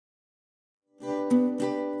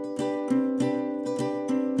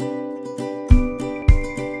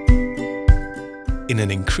In an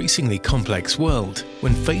increasingly complex world,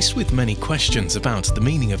 when faced with many questions about the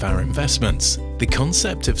meaning of our investments, the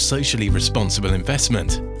concept of socially responsible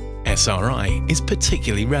investment, SRI, is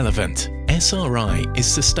particularly relevant. SRI is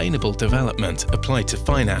sustainable development applied to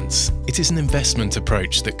finance. It is an investment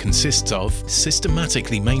approach that consists of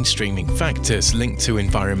systematically mainstreaming factors linked to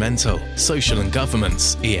environmental, social and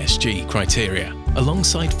governance (ESG) criteria,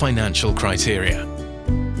 alongside financial criteria.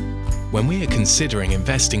 When we are considering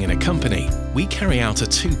investing in a company, we carry out a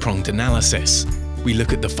two-pronged analysis. We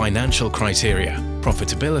look at the financial criteria,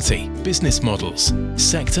 profitability, business models,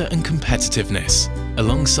 sector and competitiveness,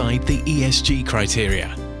 alongside the ESG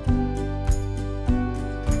criteria.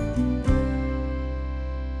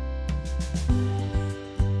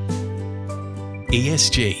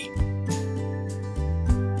 ESG.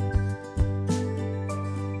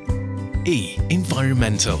 E.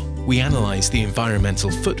 Environmental. We analyse the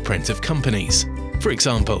environmental footprint of companies. For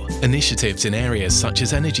example, initiatives in areas such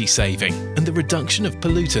as energy saving and the reduction of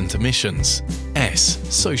pollutant emissions. S.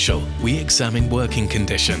 Social. We examine working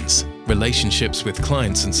conditions, relationships with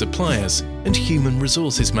clients and suppliers, and human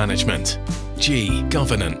resources management. G.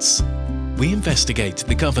 Governance. We investigate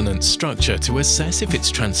the governance structure to assess if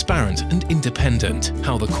it's transparent and independent,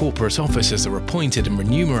 how the corporate officers are appointed and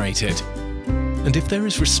remunerated, and if there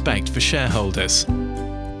is respect for shareholders.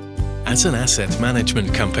 As an asset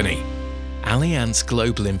management company, Allianz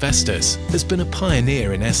Global Investors has been a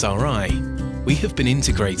pioneer in SRI. We have been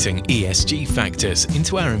integrating ESG factors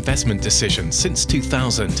into our investment decisions since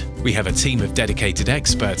 2000. We have a team of dedicated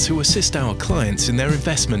experts who assist our clients in their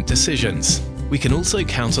investment decisions. We can also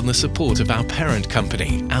count on the support of our parent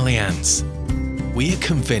company, Allianz. We are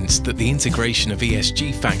convinced that the integration of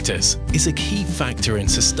ESG factors is a key factor in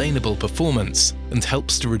sustainable performance and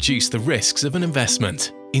helps to reduce the risks of an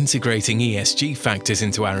investment. Integrating ESG factors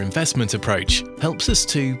into our investment approach helps us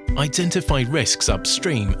to identify risks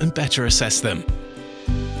upstream and better assess them,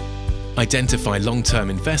 identify long-term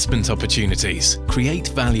investment opportunities, create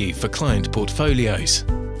value for client portfolios.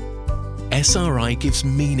 SRI gives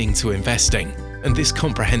meaning to investing, and this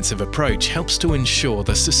comprehensive approach helps to ensure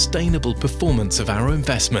the sustainable performance of our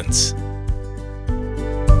investments.